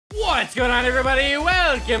What's going on, everybody?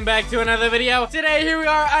 Welcome back to another video. Today, here we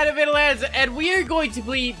are out of Midlands, and we are going to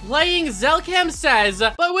be playing Zelkam Says,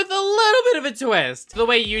 but with a little bit of a twist. The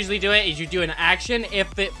way you usually do it is you do an action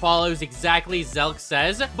if it follows exactly Zelk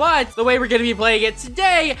Says, but the way we're going to be playing it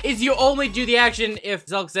today is you only do the action if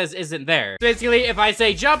Zelk Says isn't there. So basically, if I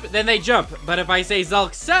say jump, then they jump, but if I say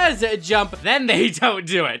Zelk Says jump, then they don't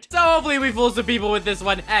do it. So hopefully we fool some people with this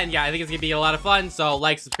one, and yeah, I think it's going to be a lot of fun, so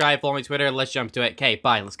like, subscribe, follow me on Twitter, let's jump to it. Okay,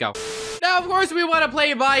 bye, let's go. Now, of course, we want to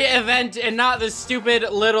play by event and not the stupid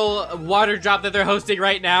little water drop that they're hosting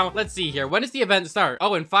right now. Let's see here. When does the event start?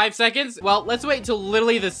 Oh, in 5 seconds? Well, let's wait until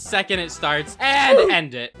literally the second it starts and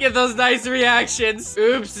end it. Get those nice reactions.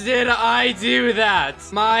 Oops, did I do that?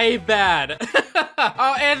 My bad.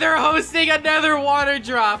 Oh, and they're hosting another water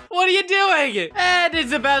drop. What are you doing? And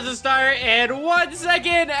it's about to start in 1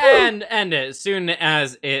 second and end it as soon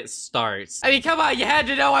as it starts. I mean, come on, you had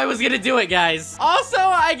to know I was gonna do it, guys. Also,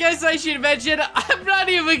 I guess I should mention, I'm not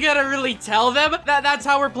even gonna really tell them that that's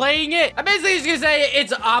how we're playing it. I'm basically just gonna say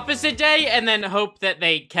it's opposite day and then hope that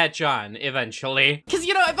they catch on eventually. Because,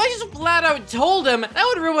 you know, if I just flat out told them,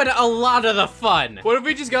 that would ruin a lot of the fun. What if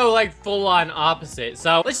we just go like full on opposite?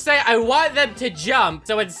 So let's say I want them to jump.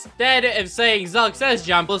 So instead of saying Zelk Says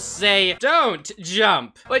jump, we'll say don't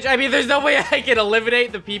jump. Which, I mean, there's no way I can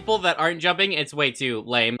eliminate the people that aren't jumping. It's way too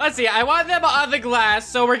lame. Let's see, I want them on the glass.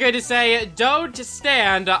 So we're going to say don't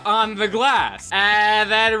stand on the glass.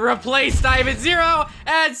 And then replace Diamond 0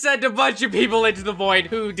 and send a bunch of people into the void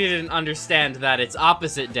who didn't understand that it's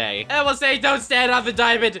opposite day. And we'll say don't stand on the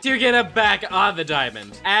diamond to get them back on the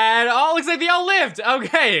diamond. And oh, looks like they all lived.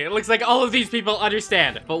 Okay, it looks like all of these people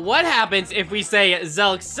understand. But what happens if we say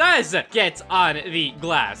Zelk Says get on the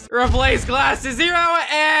glass? Replace glass to 0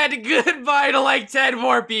 and goodbye to like 10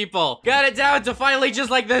 more people. Got it down to finally just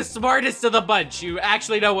like the smartest of the bunch who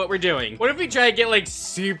actually know what we're doing. What if we try to get like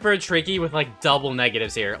super tricky with like double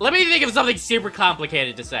negatives here? Let me think of something super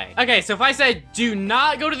complicated to say. Okay, so if I say do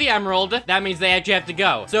not go to the emerald, that means they actually have to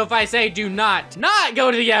go. So if I say do not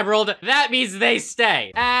go to the emerald, that means they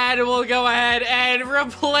stay. And we'll go ahead and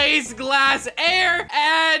replace glass air,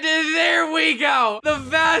 and there we go. The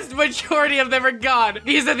vast majority of them are gone.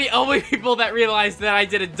 These are the only people that realized that I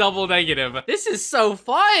did a double negative. This is so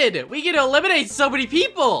fun. We get to eliminate so many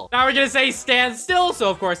people. Now we're gonna say stand still, so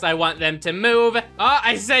of course I want them to move. Oh,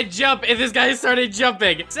 I said jump, and this guy started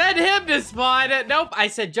jumping. Send him to spawn. Nope, I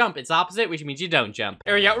said jump. It's opposite, which means you don't jump.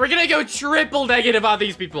 There we go. We're gonna go triple negative on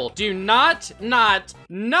these people. Do not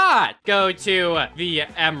go to the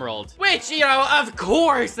emerald. Which, you know, of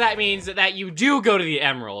course that means that you do go to the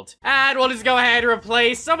emerald. And we'll just go ahead and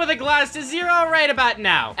replace some of the glass to 0 right about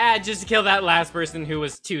now. And just to kill that last person who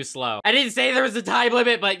was too slow. I didn't say there was a time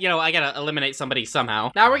limit, but, you know, I gotta eliminate somebody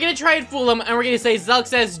somehow. Now we're gonna try and fool them, and we're gonna say Zelk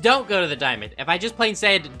Says don't go to the diamond. If I just plain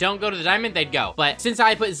said don't go to the diamond, they'd go. But since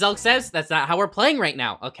I put Zelk Says, that's not how we're playing right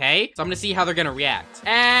now, okay? So I'm gonna see how they're gonna react.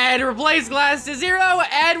 And replace glass to 0,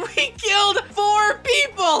 and we killed 4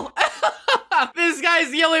 people! This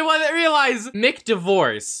guy's the only one that realized.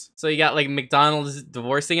 McDivorce. So you got like McDonald's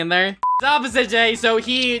divorcing in there. It's opposite day, so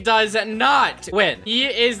he does not win. He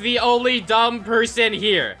is the only dumb person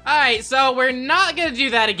here. All right, so we're not gonna do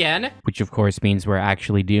that again. Which of course means we're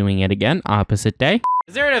actually doing it again, opposite day.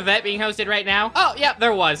 Is there an event being hosted right now? Oh, yeah,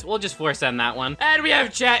 there was. We'll just force end that one. And we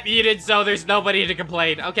have chat muted, so there's nobody to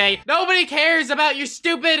complain, okay? Nobody cares about your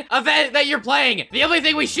stupid event that you're playing. The only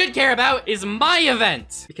thing we should care about is my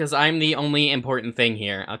event. Because I'm the only important thing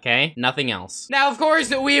here, okay? Nothing else. Now, of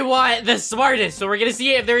course, we want the smartest, so we're gonna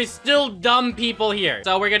see if there's still dumb people here.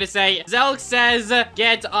 So we're gonna say, Zelk Says,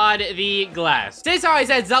 get on the glass. Since how I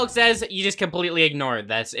said Zelk Says, you just completely ignore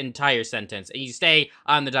this entire sentence, and you stay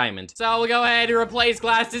on the diamond. So we'll go ahead and replace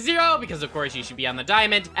glass to 0, because of course you should be on the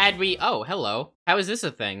diamond, and we, oh, hello. How is this a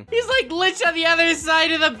thing? He's like glitched on the other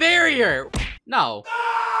side of the barrier. No.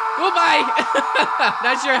 Goodbye.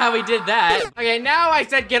 Not sure how we did that. Okay, now I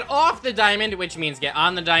said get off the diamond, which means get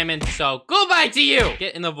on the diamond. So goodbye to you.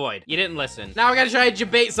 Get in the void. You didn't listen. Now we're gonna try to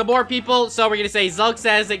debate some more people. So we're gonna say Zelk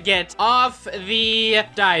Says get off the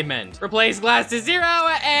diamond. Replace glass to 0,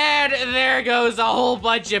 and there goes a whole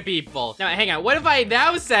bunch of people. Now hang on. What if I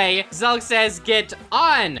now say Zelk Says get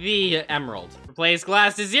on the emerald? Replace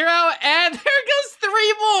glass to 0, and there goes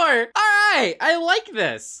 3 more. All right, I like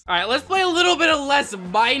this. All right, let's play a little bit of less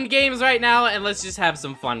mind games right now, and let's just have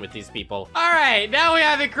some fun with these people. All right, now we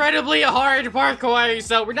have incredibly hard parkour,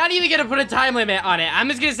 so we're not even gonna put a time limit on it. I'm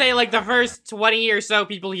just gonna say like the first 20 or so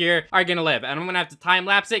people here are gonna live, and I'm gonna have to time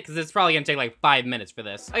lapse it because it's probably gonna take like 5 minutes for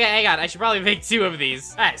this. Okay, hang on, I should probably make 2 of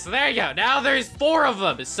these. All right, so there you go. Now there's 4 of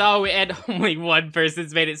them. So, and only 1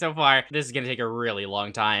 person's made it so far. This is gonna take a really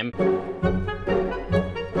long time.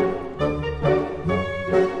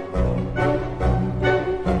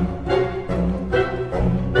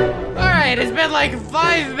 been like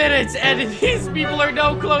 5 minutes and these people are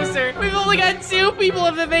no closer. We've only got 2 people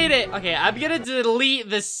have made it. Okay, I'm gonna delete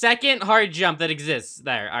the second hard jump that exists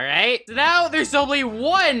there, all right? So now there's only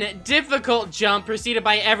 1 difficult jump preceded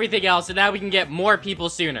by everything else, so now we can get more people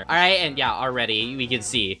sooner. All right, and yeah, already we can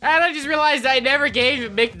see. And I just realized I never gave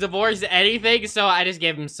McDivorce anything, so I just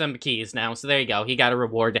gave him some keys now. So there you go, he got a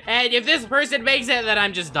reward. And if this person makes it, then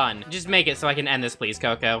I'm just done. Just make it so I can end this, please,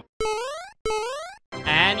 Coco.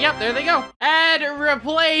 And yep, there they go. And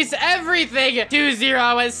replace everything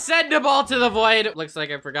 2-0. Send them all to the void. Looks like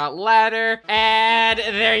I forgot ladder. And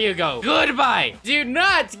there you go. Goodbye. Do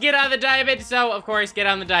not get on the diamond. So, of course, get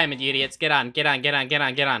on the diamond, you idiots. Get on, get on, get on, get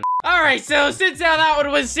on, get on. Alright, so since now that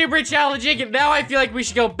one was super challenging, now I feel like we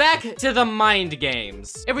should go back to the mind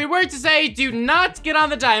games. If we were to say do not get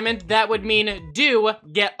on the diamond, that would mean do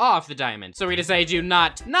get off the diamond. So we're gonna say do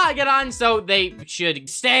not get on, so they should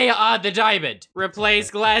stay on the diamond.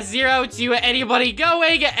 Replace glass 0 to anybody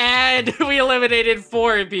going, and we eliminated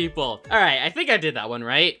 4 people. Alright, I think I did that one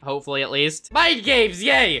right, hopefully at least. Mind games,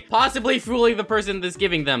 yay! Possibly fooling the person that's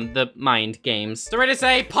giving them the mind games. So we're gonna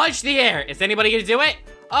say punch the air. Is anybody gonna do it?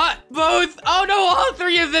 Both. Oh no, all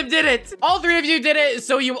 3 of them did it. All 3 of you did it,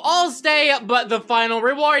 so you all stay, but the final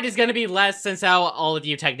reward is gonna be less since how all of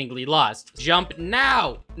you technically lost. Jump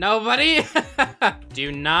now. Nobody?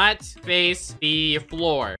 Do not face the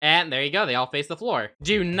floor. And there you go, they all face the floor.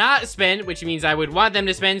 Do not spin, which means I would want them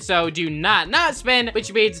to spin, so do not spin,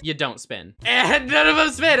 which means you don't spin. And none of them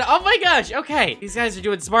spin. Oh my gosh, okay. These guys are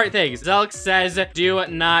doing smart things. Zelk says do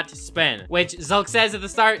not spin, which Zelk says at the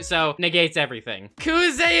start, so negates everything.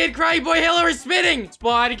 Kuze and Crying Boy Halo are spinning.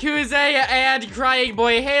 Spawn Kuze and Crying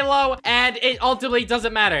Boy Halo, and it ultimately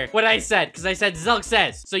doesn't matter what I said, because I said Zelk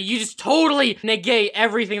says. So you just totally negate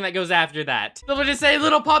everything that goes after that. So we'll just say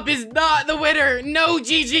Little Pump is not the winner. No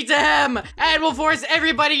GG to him. And we'll force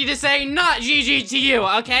everybody to say not GG to you,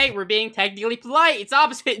 okay? We're being technically polite. It's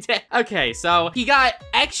opposite. Okay, so he got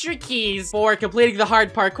extra keys for completing the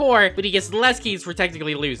hard parkour, but he gets less keys for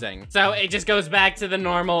technically losing. So it just goes back to the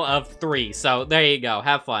normal of 3. So there you go.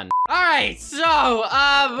 Have fun. All right, so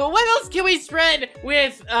what else can we spread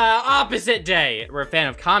with opposite day? We're a fan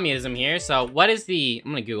of communism here, so what is the,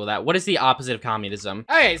 I'm gonna Google that. What is the opposite of communism?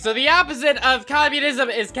 Okay, so the opposite of communism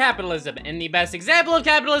is capitalism, and the best example of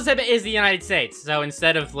capitalism is the United States. So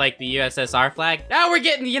instead of like the USSR flag, now we're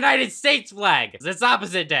getting the United States flag. It's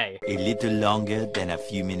opposite day. A little longer than a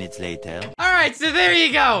few minutes later. All right, so there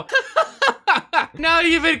you go. Not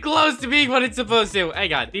even close to being what it's supposed to.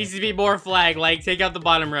 Hang on, needs to be more flag, like take out the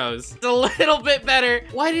bottom rows. It's a little bit better.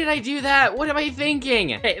 Why did I do that? What am I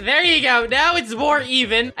thinking? Okay, there you go. Now it's more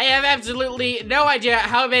even. I have absolutely no idea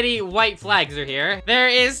how many white flags are here. There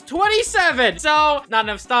is 27. So not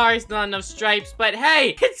enough stars, not enough stripes, but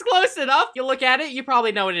hey, it's close enough. You look at it, you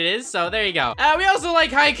probably know what it is. So there you go. We also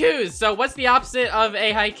like haikus. So what's the opposite of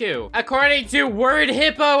a haiku? According to Word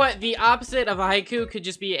Hippo, the opposite of a haiku could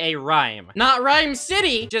just be a rhyme. Not rhyme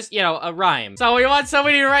city, just, you know, a rhyme. So we want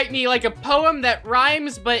somebody to write me like a poem that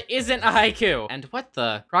rhymes but isn't a haiku. And what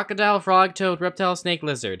the? Crocodile, frog, toad, reptile, snake,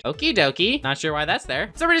 lizard. Okie dokie. Not sure why that's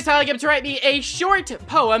there. So we're just telling him to write me a short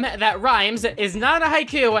poem that rhymes, is not a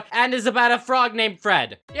haiku, and is about a frog named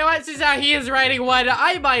Fred. You know what? Since he is writing one,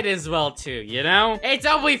 I might as well too, you know? It's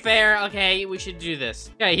only fair. Okay, we should do this.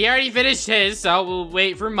 Okay, he already finished his, so we'll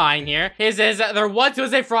wait for mine here. His is, there once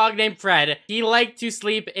was a frog named Fred. He liked to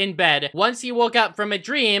sleep in bed. Once he woke up from a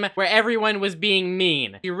dream where everyone was being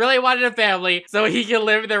mean. He really wanted a family so he could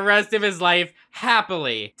live the rest of his life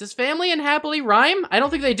happily. Does family and happily rhyme? I don't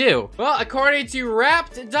think they do. Well, according to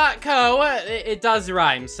Wrapped.co, it does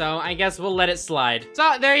rhyme, so I guess we'll let it slide.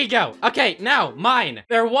 So, there you go. Okay, now, mine.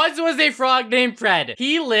 There once was a frog named Fred.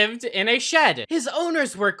 He lived in a shed. His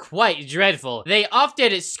owners were quite dreadful. They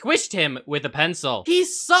often squished him with a pencil. He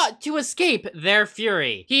sought to escape their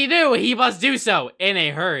fury. He knew he must do so in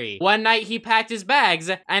a hurry. One night, he packed his bags,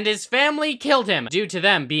 and his family killed him due to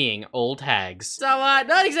them being old hags. So,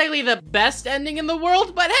 not exactly the best ending in the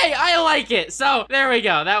world, but hey, I like it. So there we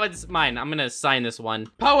go. That was mine. I'm gonna sign this one.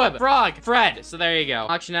 Poem, frog, Fred. So there you go.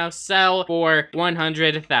 Auction now, sell for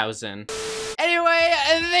 100,000. Anyway,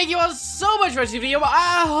 thank you all so much for watching the video.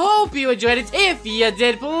 I hope you enjoyed it. If you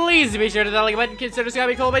did, please be sure to hit that like button, consider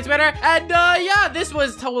subscribing, follow my Twitter, and yeah, this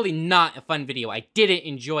was totally not a fun video. I didn't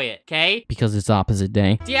enjoy it, okay? Because it's opposite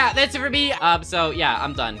day. So yeah, that's it for me. So yeah,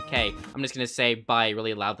 I'm done, okay? I'm just gonna say bye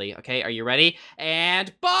really loudly, okay? Are you ready?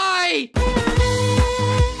 And bye!